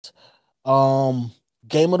Um,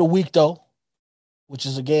 Game of the week though, which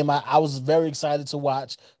is a game I was very excited to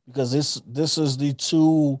watch because this is the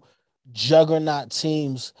two juggernaut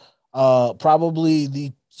teams, probably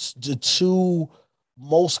the two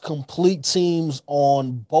most complete teams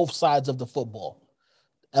on both sides of the football.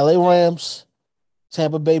 LA Rams,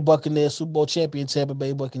 Tampa Bay Buccaneers, Super Bowl champion Tampa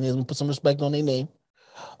Bay Buccaneers. We put some respect on their name.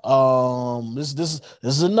 This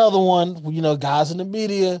is another one. Guys in the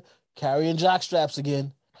media carrying jock straps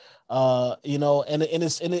again. And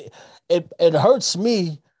it hurts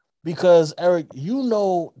me because Eric,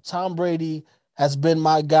 Tom Brady has been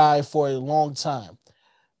my guy for a long time.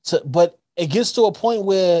 But it gets to a point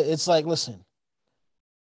where it's like, listen,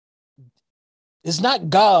 it's not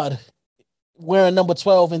God wearing number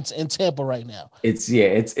 12 in Tampa right now. It's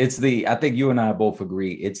the I think you and I both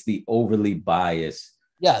agree it's the overly biased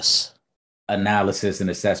Yes. analysis and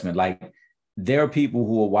assessment. Like there are people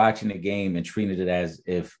who are watching the game and treating it as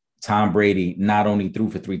if Tom Brady not only threw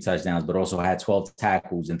for 3 touchdowns, but also had 12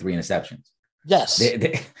 tackles and 3 interceptions. Yes.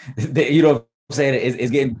 You know what I'm saying?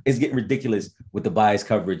 It's getting ridiculous with the biased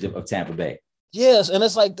coverage of Tampa Bay. Yes. And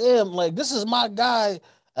it's like, damn, like this is my guy,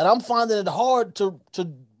 and I'm finding it hard to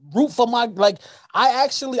root for my like. I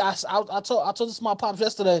told this to my pops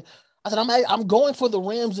yesterday. I said I'm going for the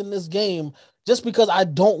Rams in this game just because I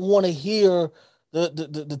don't want to hear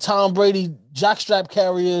the Tom Brady jockstrap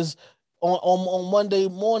carriers on Monday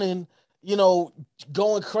morning, you know,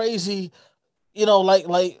 going crazy, it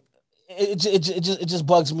just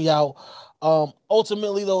bugs me out.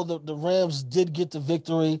 Ultimately though, the Rams did get the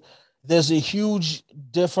victory. There's a huge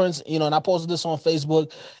difference, and I posted this on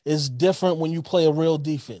Facebook. It's different when you play a real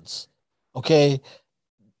defense. Okay.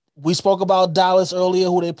 We spoke about Dallas earlier,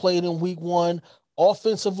 who they played in week one.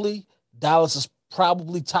 Offensively, Dallas is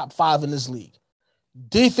probably top five in this league.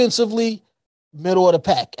 Defensively, middle of the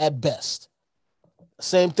pack at best.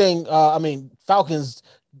 Same thing. Falcons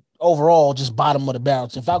overall just bottom of the barrel.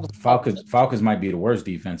 And Falcons, Falcons might be the worst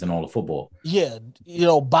defense in all of football. yeah,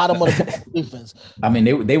 bottom of the barrel defense. I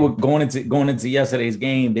mean, they were going into yesterday's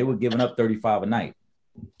game. They were giving up 35 a night.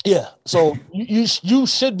 Yeah, so you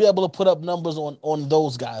should be able to put up numbers on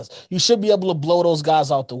those guys. You should be able to blow those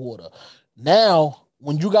guys out the water. Now,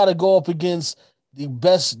 when you got to go up against the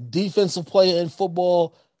best defensive player in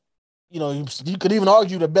football, you could even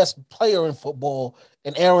argue the best player in football,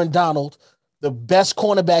 and Aaron Donald, the best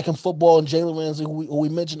cornerback in football, and Jalen Ramsey, who we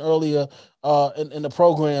mentioned earlier in the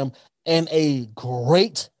program, and a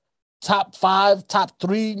great top five, top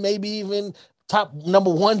three, maybe even top number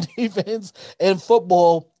one defense in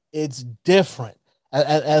football. It's different.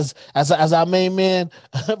 As our main man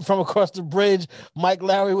from across the bridge, Mike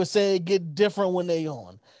Lowry would say, it get different when they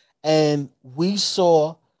on. And we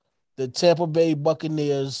saw the Tampa Bay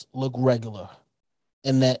Buccaneers look regular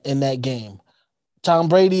in that game. Tom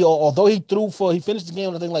Brady, although he finished the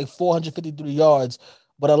game, I think like 453 yards,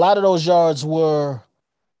 but a lot of those yards we're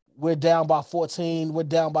down by 14, we're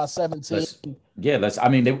down by 17. Let's yeah, let's I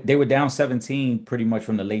mean they were down 17 pretty much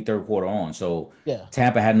from the late third quarter on. So Yeah.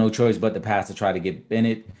 Tampa had no choice but to pass to try to get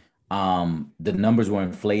Bennett. The numbers were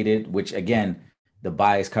inflated, which again, the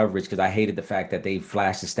bias coverage, because I hated the fact that they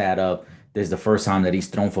flashed the stat of this is the first time that he's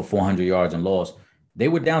thrown for 400 yards and lost. They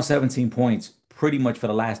were down 17 points pretty much for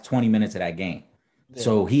the last 20 minutes of that game. Yeah.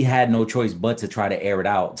 So he had no choice but to try to air it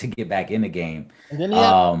out to get back in the game. And then he had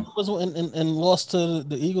Um, and lost to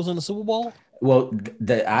the Eagles in the Super Bowl. Well,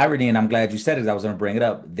 the irony, and I'm glad you said it, 'cause I was going to bring it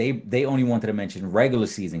up. They only wanted to mention regular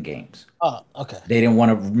season games. Oh, okay. They didn't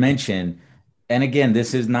want to mention, and again,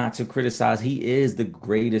 this is not to criticize. He is the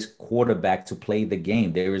greatest quarterback to play the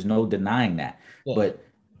game. There is no denying that. Yeah. But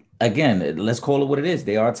again, let's call it what it is.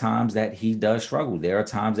 There are times that he does struggle. There are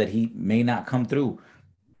times that he may not come through.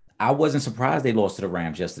 I wasn't surprised they lost to the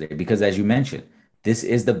Rams yesterday because, as you mentioned, this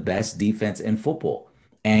is the best defense in football.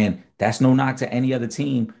 And that's no knock to any other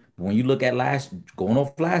team. When you look at going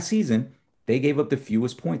off last season, they gave up the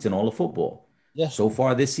fewest points in all of football. Yeah. So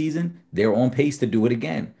far this season, they're on pace to do it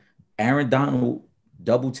again. Aaron Donald,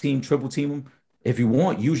 double team, triple team him. If you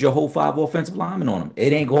want, use your whole five offensive linemen on him.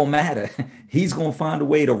 It ain't gonna matter. He's gonna find a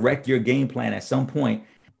way to wreck your game plan at some point.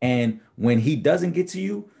 And when he doesn't get to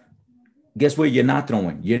you, guess where you're not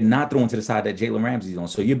throwing? You're not throwing to the side that Jalen Ramsey's on.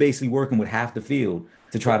 So you're basically working with half the field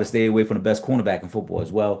to try to stay away from the best cornerback in football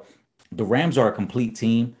as well. The Rams are a complete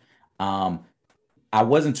team. Um, I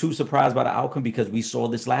wasn't too surprised by the outcome because we saw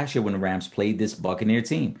this last year when the Rams played this Buccaneer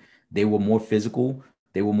team. They were more physical,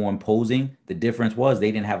 they were more imposing. The difference was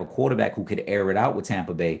they didn't have a quarterback who could air it out with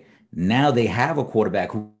Tampa Bay. Now they have a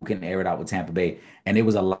quarterback who can air it out with Tampa Bay. And there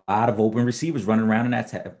was a lot of open receivers running around in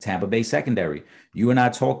that Tampa Bay secondary. You and I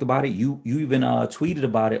talked about it. You even tweeted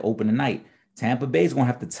about it open the night. Tampa Bay's going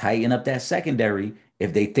to have to tighten up that secondary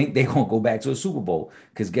if they think they're going to go back to a Super Bowl.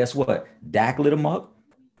 Because guess what? Dak lit them up.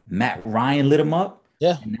 Matt Ryan lit them up.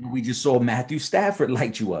 Yeah. And now we just saw Matthew Stafford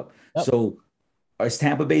light you up. Yep. So is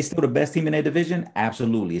Tampa Bay still the best team in their division?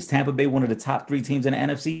 Absolutely. Is Tampa Bay one of the top 3 teams in the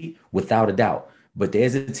NFC? Without a doubt. But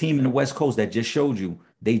there's a team in the West Coast that just showed you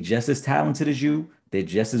they just as talented as you. They're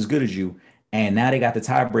just as good as you. And now they got the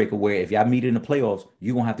tiebreaker where if y'all meet in the playoffs,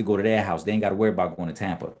 you're going to have to go to their house. They ain't got to worry about going to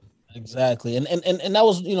Tampa. Exactly. And that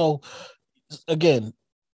was, again,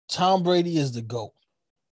 Tom Brady is the GOAT.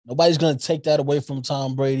 Nobody's going to take that away from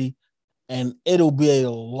Tom Brady. And it'll be a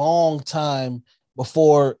long time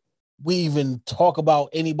before we even talk about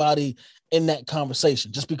anybody in that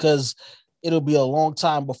conversation, just because it'll be a long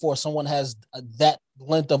time before someone has that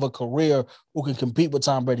length of a career who can compete with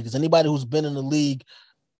Tom Brady. Because anybody who's been in the league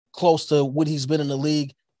close to what he's been in the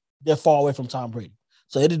league, they're far away from Tom Brady.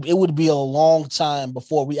 So it would be a long time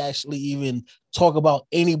before we actually even talk about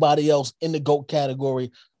anybody else in the GOAT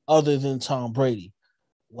category other than Tom Brady.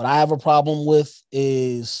 What I have a problem with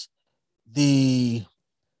is the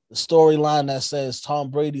storyline that says Tom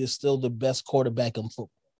Brady is still the best quarterback in football.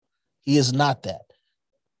 He is not that.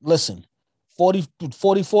 Listen, 40,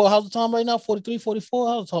 44, how's the time right now? 43, 44,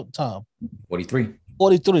 how's the time? 43.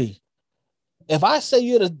 43. If I say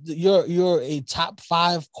you're a top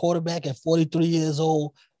 5 quarterback at 43 years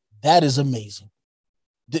old, that is amazing.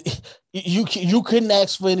 You couldn't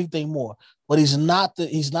ask for anything more. But he's not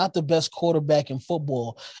the best quarterback in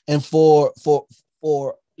football. And for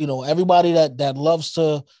everybody that loves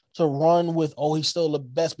to run with, oh, he's still the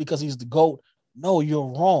best because he's the GOAT. No, you're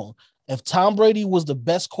wrong. If Tom Brady was the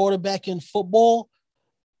best quarterback in football,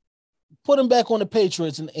 put him back on the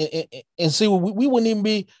Patriots and see what we wouldn't even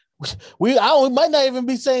be. We might not even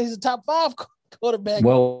be saying he's a top 5 quarterback.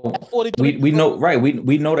 Well, we know, right.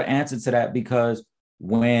 We know the answer to that because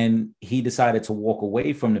when he decided to walk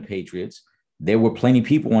away from the Patriots, there were plenty of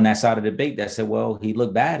people on that side of the debate that said, well, he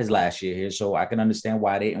looked bad his last year here, so I can understand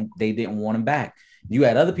why they didn't want him back. You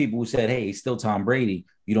had other people who said, hey, he's still Tom Brady.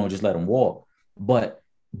 You don't just let him walk. But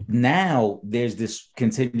now there's this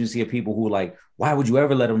contingency of people who are like, why would you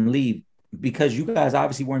ever let him leave? Because you guys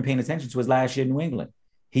obviously weren't paying attention to his last year in New England.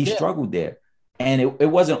 He struggled there. And it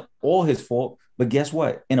wasn't all his fault. But guess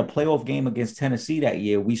what? In a playoff game against Tennessee that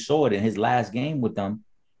year, we saw it in his last game with them.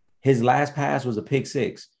 His last pass was a pick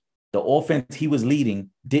 6. The offense he was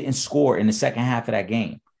leading didn't score in the second half of that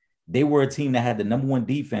game. They were a team that had the number 1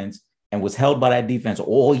 defense and was held by that defense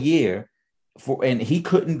all year. And he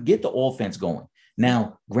couldn't get the offense going.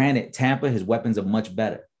 Now, granted, Tampa, his weapons are much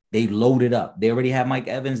better. They loaded up. They already had Mike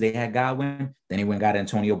Evans. They had Godwin. Then he went and got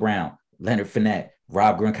Antonio Brown, Leonard Fournette,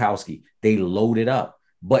 Rob Gronkowski. They loaded up.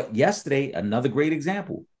 But yesterday, another great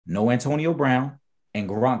example. No Antonio Brown and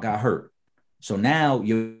Gronk got hurt. So now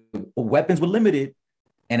your weapons were limited.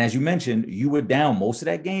 And as you mentioned, you were down most of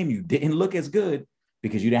that game. You didn't look as good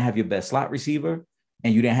because you didn't have your best slot receiver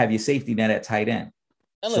and you didn't have your safety net at tight end.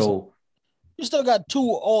 And listen, so you still got 2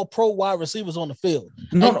 all-pro wide receivers on the field.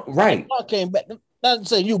 No, right. I came back. Not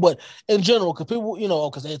saying you, but in general, because people,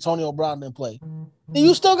 because Antonio Brown didn't play.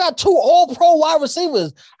 You still got 2 all-pro wide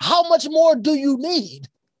receivers. How much more do you need?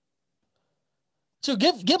 To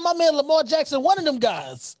give my man Lamar Jackson one of them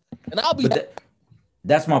guys, and I'll be.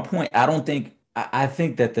 That's my point. I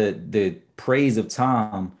think that the praise of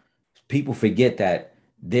Tom, people forget that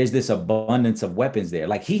there's this abundance of weapons there.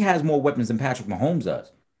 Like he has more weapons than Patrick Mahomes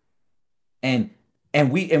does, and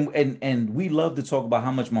we love to talk about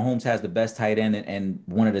how much Mahomes has the best tight end and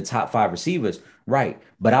one of the top 5 receivers, right?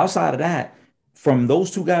 But outside of that, from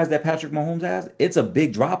those 2 guys that Patrick Mahomes has, it's a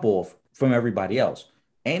big drop off from everybody else.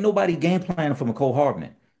 Ain't nobody game planning for McCole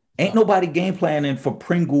Hardman. Ain't nobody game planning for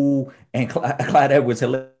Pringle and Clyde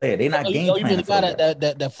Edwards-Helaire. They're not game planning. You mean the guy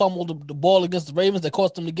that fumbled the ball against the Ravens that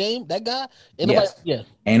cost them the game? That guy?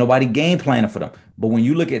 Ain't nobody game planning for them. But when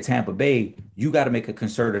you look at Tampa Bay, you got to make a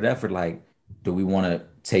concerted effort. Like, do we want to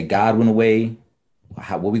take Godwin away?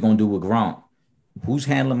 What are we going to do with Gronk? Who's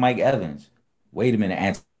handling Mike Evans? Wait a minute.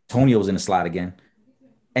 Antonio's in the slot again.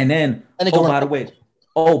 And then, by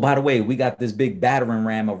the way, we got this big battering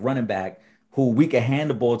ram of running back who we could hand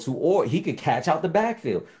the ball to, or he could catch out the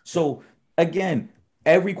backfield. So again,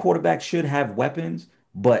 every quarterback should have weapons,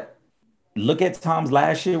 but look at Tom's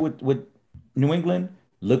last year with New England.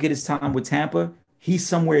 Look at his time with Tampa. He's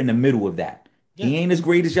somewhere in the middle of that. Yeah. He ain't as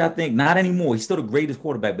great as y'all think. Not anymore. He's still the greatest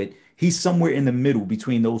quarterback, but he's somewhere in the middle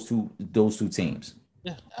between those two teams.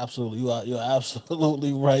 Yeah, absolutely. You're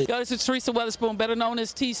absolutely right. Yo, this is Teresa Weatherspoon, better known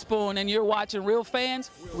as Teaspoon, and you're watching Real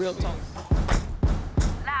Fans, Real Talk.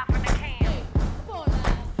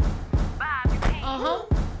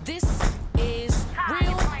 This is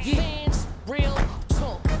Real Fans,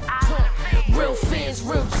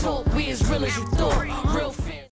 as you thought.